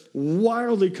are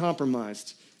wildly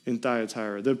compromised in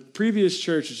Thyatira. The previous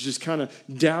church is just kind of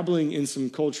dabbling in some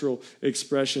cultural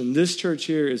expression. This church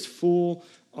here is full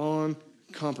on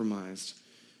compromised.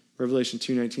 Revelation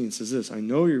 2:19 says this, I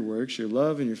know your works, your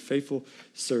love and your faithful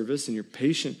service and your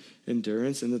patient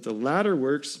endurance, and that the latter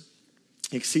works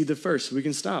exceed the first. So we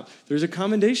can stop. There's a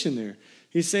commendation there.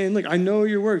 He's saying, look, I know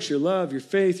your works, your love, your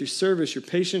faith, your service, your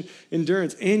patient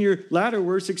endurance, and your latter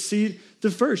works exceed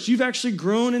the first. You've actually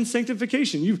grown in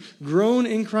sanctification. You've grown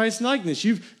in Christ's likeness.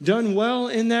 You've done well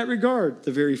in that regard,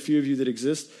 the very few of you that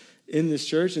exist in this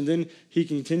church. And then he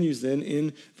continues then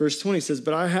in verse 20. He says,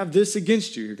 but I have this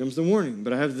against you. Here comes the warning.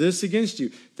 But I have this against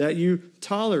you, that you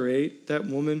tolerate that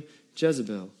woman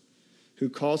Jezebel, who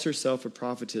calls herself a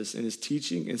prophetess and is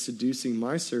teaching and seducing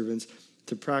my servants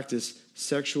to practice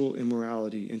sexual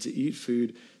immorality and to eat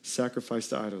food sacrificed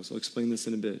to idols. I'll explain this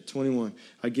in a bit. 21,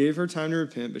 I gave her time to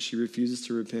repent, but she refuses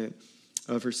to repent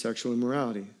of her sexual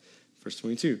immorality. Verse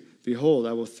 22, behold,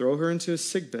 I will throw her into a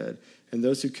sickbed, and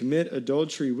those who commit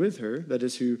adultery with her, that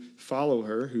is, who follow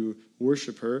her, who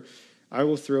worship her, I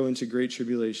will throw into great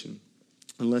tribulation,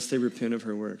 unless they repent of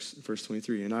her works. Verse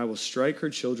 23, and I will strike her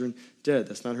children dead.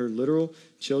 That's not her literal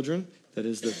children. That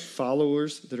is the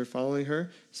followers that are following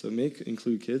her. So it may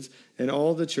include kids. And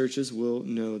all the churches will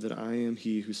know that I am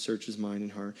he who searches mind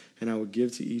and heart. And I will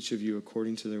give to each of you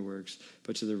according to their works.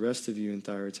 But to the rest of you in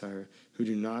Thyatira, who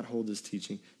do not hold this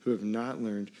teaching, who have not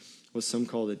learned what some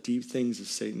call the deep things of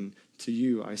Satan, to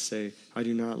you I say, I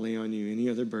do not lay on you any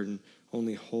other burden.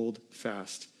 Only hold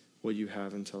fast what you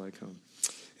have until I come.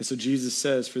 And so Jesus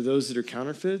says, for those that are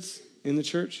counterfeits in the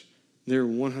church, they're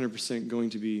 100% going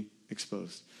to be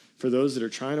exposed. For those that are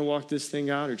trying to walk this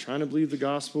thing out, or trying to believe the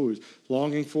gospel, who's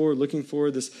longing for, looking for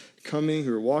this coming,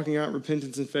 who are walking out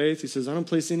repentance and faith, he says, I don't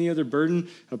place any other burden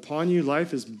upon you.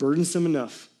 Life is burdensome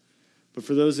enough. But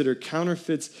for those that are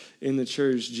counterfeits in the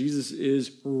church, Jesus is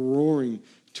roaring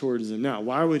towards them. Now,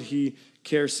 why would he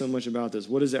care so much about this?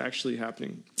 What is actually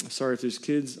happening? Sorry if there's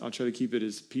kids. I'll try to keep it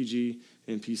as PG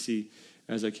and PC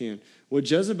as I can. What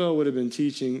Jezebel would have been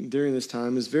teaching during this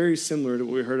time is very similar to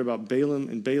what we heard about Balaam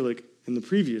and Balak in the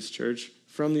previous church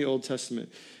from the Old Testament.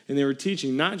 And they were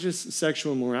teaching not just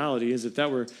sexual immorality, as if that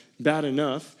were bad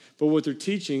enough, but what they're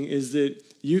teaching is that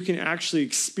you can actually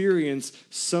experience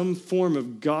some form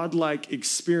of godlike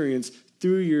experience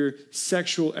through your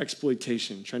sexual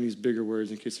exploitation. I'm trying to use bigger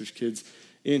words in case there's kids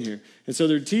in here. And so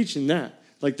they're teaching that.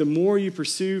 Like the more you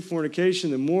pursue fornication,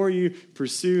 the more you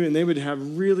pursue, and they would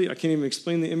have really, I can't even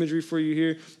explain the imagery for you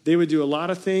here. They would do a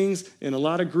lot of things in a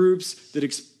lot of groups that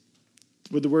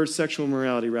with the word sexual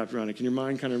immorality wrapped around it. Can your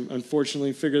mind kind of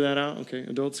unfortunately figure that out? Okay,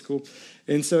 adults, cool.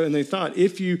 And they thought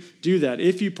if you do that,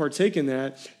 if you partake in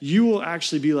that, you will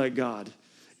actually be like God.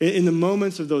 In the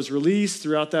moments of those release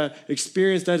throughout that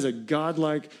experience, that is a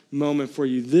godlike moment for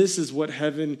you. This is what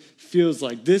heaven feels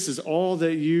like. This is all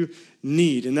that you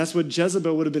need. And that's what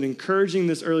Jezebel would have been encouraging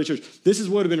this early church. This is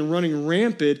what would have been running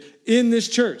rampant in this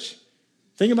church.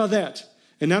 Think about that.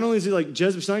 And not only is it like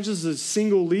Jezebel, it's not just a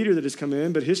single leader that has come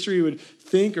in, but history would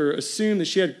think or assume that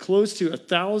she had close to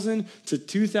 1,000 to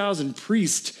 2,000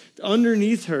 priests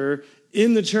underneath her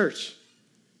in the church.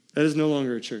 That is no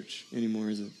longer a church anymore,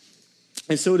 is it?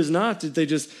 And so it is not that they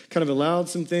just kind of allowed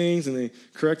some things and they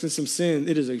corrected some sin.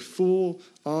 It is a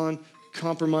full-on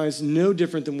compromise, no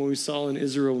different than what we saw in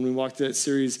Israel when we walked that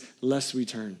series, Lest We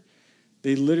Turn.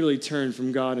 They literally turned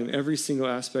from God in every single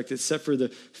aspect except for the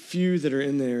few that are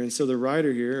in there. And so the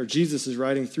writer here, or Jesus is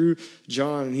writing through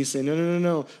John, and he's saying,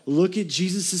 no. Look at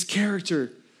Jesus'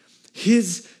 character,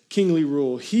 his kingly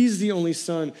rule. He's the only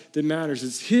son that matters.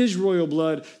 It's his royal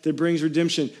blood that brings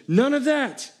redemption. None of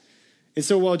that. And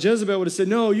so while Jezebel would have said,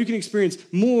 no, you can experience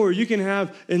more, you can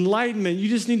have enlightenment, you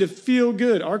just need to feel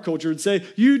good. Our culture would say,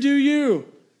 you do you.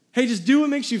 Hey, just do what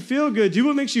makes you feel good. Do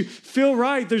what makes you feel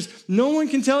right. No one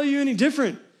can tell you any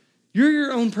different. You're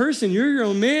your own person. You're your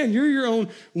own man. You're your own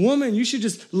woman. You should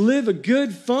just live a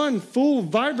good, fun, full,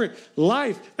 vibrant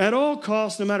life at all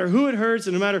costs, no matter who it hurts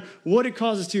and no matter what it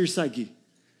causes to your psyche.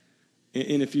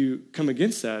 And if you come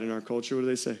against that in our culture, what do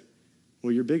they say?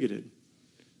 Well, you're bigoted.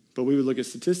 But we would look at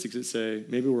statistics that say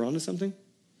maybe we're onto something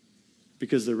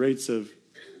because the rates of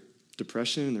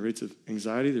depression, the rates of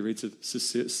anxiety, the rates of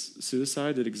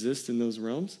suicide that exist in those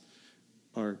realms,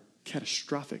 are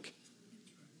catastrophic,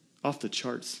 off the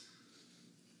charts.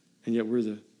 And yet we're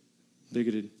the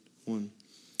bigoted one.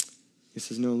 He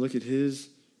says, no, look at his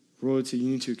royalty.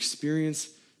 You need to experience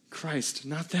Christ,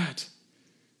 not that.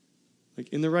 Like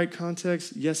in the right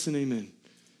context, yes and amen.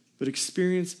 But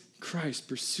experience Christ,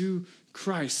 pursue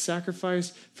Christ,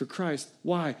 sacrifice for Christ.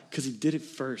 Why? Because he did it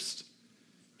first.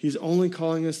 He's only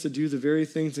calling us to do the very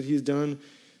things that he's done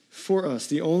for us.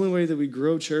 The only way that we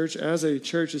grow church as a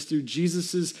church is through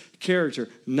Jesus' character,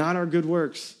 not our good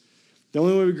works. The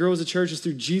only way we grow as a church is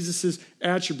through Jesus'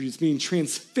 attributes, being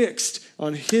transfixed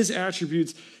on his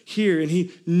attributes here. And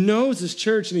he knows his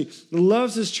church and he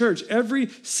loves his church. Every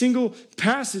single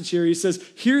passage here, he says,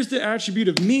 here's the attribute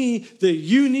of me that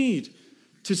you need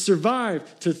to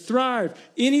survive, to thrive.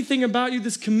 Anything about you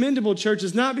that's commendable, church,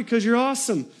 is not because you're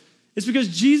awesome. It's because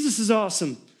Jesus is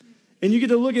awesome. And you get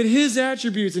to look at his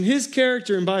attributes and his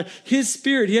character, and by his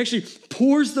Spirit, he actually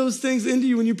pours those things into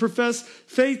you when you profess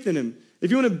faith in him. If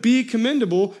you want to be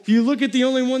commendable, you look at the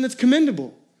only one that's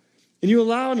commendable. And you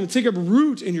allow him to take up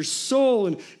root in your soul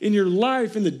and in your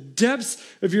life, in the depths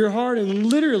of your heart, and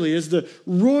literally as the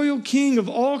royal king of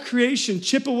all creation,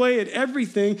 chip away at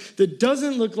everything that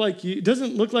doesn't look like you,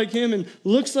 doesn't look like him and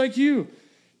looks like you.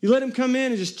 You let him come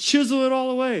in and just chisel it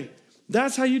all away.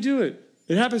 That's how you do it.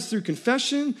 It happens through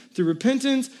confession, through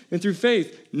repentance, and through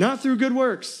faith, not through good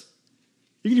works.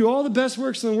 You can do all the best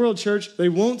works in the world, church. They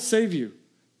won't save you.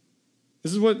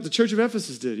 This is what the church of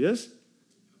Ephesus did, yes?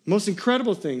 Most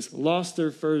incredible things, lost their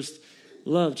first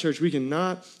love. Church, we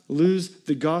cannot lose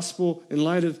the gospel in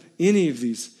light of any of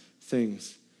these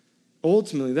things.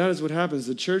 Ultimately, that is what happens.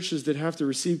 The churches that have to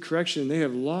receive correction, they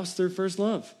have lost their first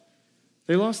love.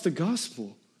 They lost the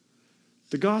gospel.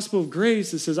 The gospel of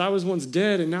grace that says, I was once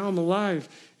dead and now I'm alive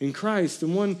in Christ.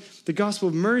 The gospel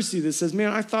of mercy that says,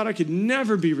 man, I thought I could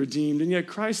never be redeemed, and yet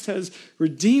Christ has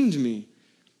redeemed me.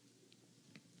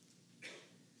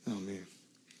 Oh, man.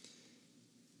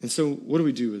 And so what do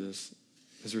we do with this?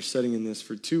 As we're studying in this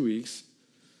for 2 weeks,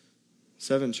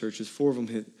 7 churches, 4 of them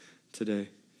hit today.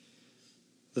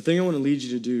 The thing I want to lead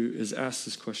you to do is ask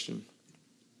this question.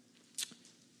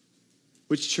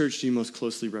 Which church do you most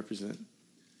closely represent?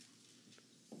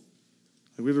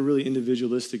 We have a really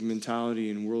individualistic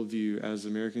mentality and worldview as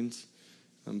Americans.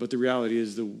 But the reality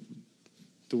is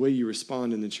the way you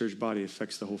respond in the church body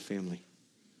affects the whole family.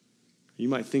 You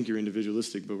might think you're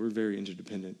individualistic, but we're very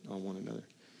interdependent on one another.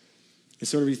 And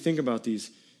so whenever you think about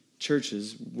these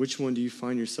churches, which one do you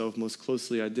find yourself most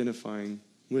closely identifying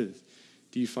with?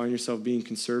 Do you find yourself being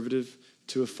conservative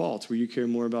to a fault, where you care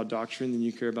more about doctrine than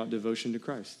you care about devotion to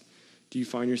Christ? Do you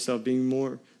find yourself being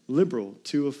more liberal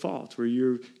to a fault, where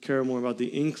you care more about the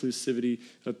inclusivity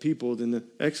of people than the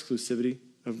exclusivity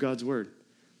of God's word?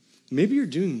 Maybe you're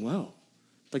doing well.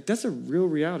 Like, that's a real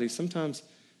reality. Sometimes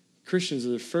Christians are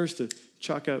the first to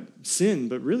chalk up sin,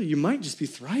 but really you might just be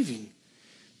thriving.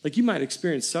 Like, you might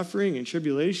experience suffering and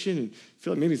tribulation and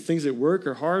feel like maybe things at work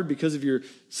are hard because of your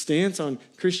stance on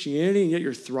Christianity, and yet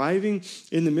you're thriving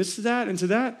in the midst of that. And to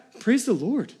that, praise the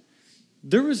Lord.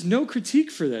 There was no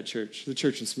critique for that church, the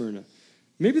church in Smyrna.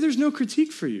 Maybe there's no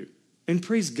critique for you, and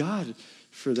praise God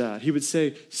for that. He would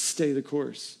say, stay the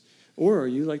course. Or are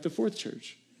you like the 4th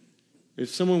church? If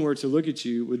someone were to look at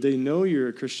you, would they know you're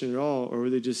a Christian at all, or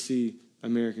would they just see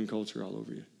American culture all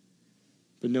over you,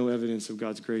 but no evidence of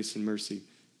God's grace and mercy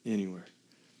anywhere?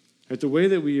 Right, the way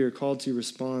that we are called to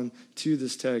respond to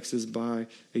this text is by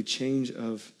a change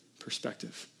of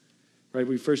perspective. Right?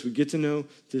 We get to know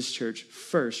this church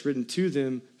first, written to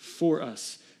them for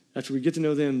us. After we get to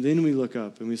know them, then we look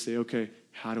up and we say, okay,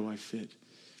 how do I fit?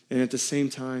 And at the same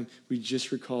time, we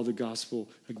just recall the gospel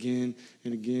again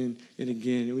and again and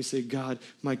again. And we say, God,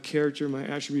 my character, my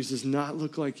attributes does not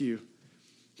look like you.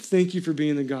 Thank you for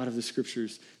being the God of the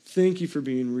scriptures. Thank you for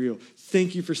being real.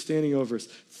 Thank you for standing over us.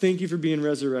 Thank you for being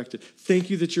resurrected. Thank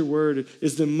you that your word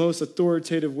is the most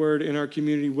authoritative word in our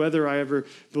community, whether I ever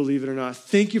believe it or not.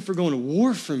 Thank you for going to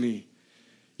war for me.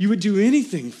 You would do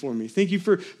anything for me. Thank you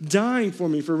for dying for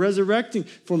me, for resurrecting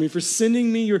for me, for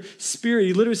sending me your Spirit.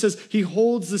 He literally says he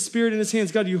holds the Spirit in his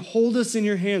hands. God, you hold us in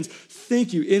your hands.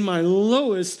 Thank you. In my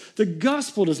lowest, the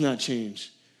gospel does not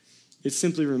change. It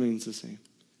simply remains the same.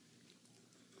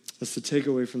 That's the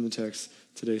takeaway from the text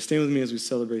today. Stand with me as we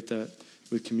celebrate that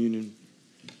with communion.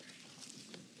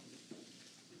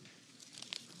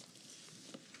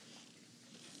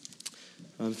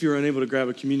 If you're unable to grab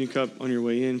a communion cup on your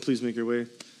way in, please make your way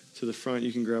to the front.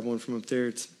 You can grab one from up there.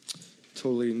 It's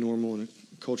totally normal and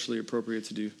culturally appropriate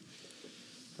to do.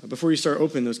 Before you start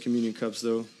opening those communion cups,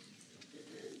 though,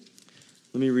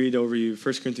 let me read over you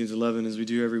 1 Corinthians 11 as we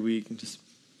do every week and just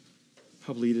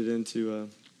help lead it into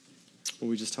what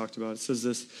we just talked about. It says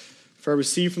this, "For I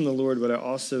received from the Lord what I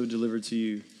also delivered to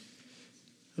you.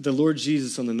 That the Lord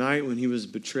Jesus, on the night when he was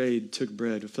betrayed, took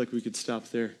bread." I feel like we could stop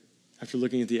there after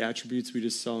looking at the attributes we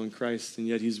just saw in Christ, and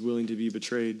yet he's willing to be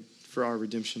betrayed for our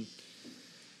redemption.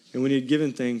 And when he had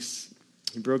given thanks,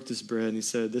 he broke this bread and he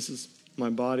said, "This is my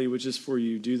body, which is for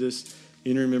you. Do this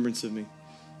in remembrance of me."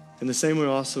 In the same way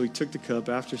also he took the cup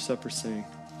after supper, saying,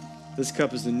 "This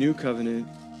cup is the new covenant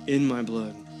in my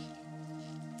blood.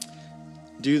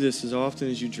 Do this as often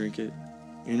as you drink it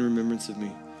in remembrance of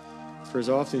me. For as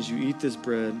often as you eat this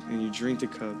bread and you drink the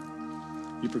cup,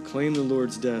 you proclaim the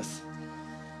Lord's death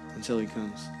until he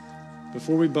comes."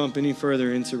 Before we bump any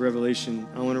further into Revelation,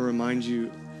 I want to remind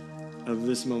you of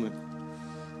this moment.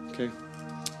 Okay?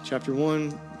 Chapter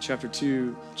 1, chapter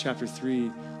 2, chapter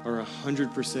 3 are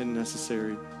 100%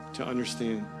 necessary to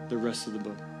understand the rest of the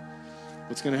book.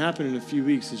 What's going to happen in a few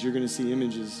weeks is you're going to see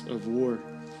images of war.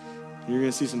 You're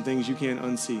going to see some things you can't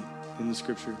unsee in the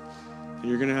scripture. And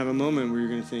you're going to have a moment where you're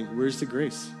going to think, where's the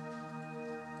grace?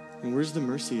 And where's the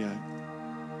mercy at?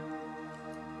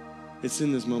 It's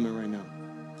in this moment right now.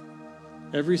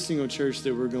 Every single church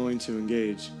that we're going to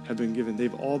engage have been given.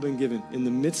 They've all been given in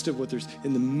the midst of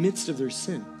their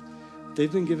sin.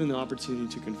 They've been given the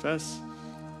opportunity to confess,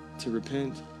 to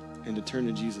repent, and to turn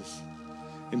to Jesus.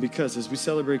 And because as we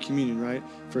celebrate communion, right?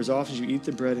 For as often as you eat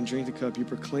the bread and drink the cup, you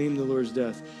proclaim the Lord's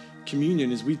death.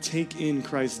 Communion, as we take in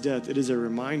Christ's death, it is a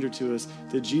reminder to us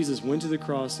that Jesus went to the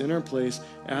cross in our place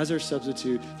as our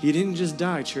substitute. He didn't just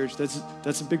die, church.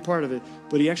 That's a big part of it.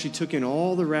 But he actually took in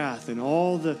all the wrath and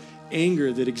all the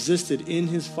anger that existed in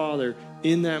his Father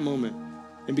in that moment.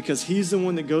 And because he's the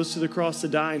one that goes to the cross to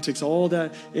die and takes all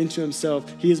that into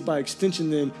himself, he is by extension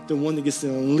then the one that gets to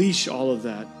unleash all of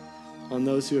that on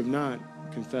those who have not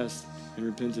confessed and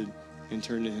repented and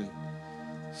turned to him.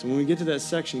 So when we get to that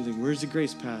section, you think, where's the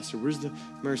grace, Pastor? Where's the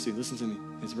mercy? Listen to me.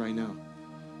 It's right now.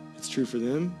 It's true for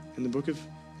them in the book of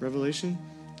Revelation,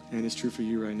 and it's true for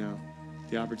you right now.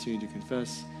 The opportunity to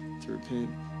confess, to repent,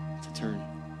 to turn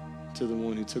to the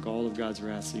one who took all of God's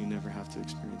wrath so you never have to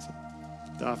experience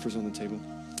it. The offer's on the table,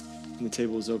 and the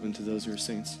table is open to those who are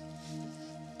saints.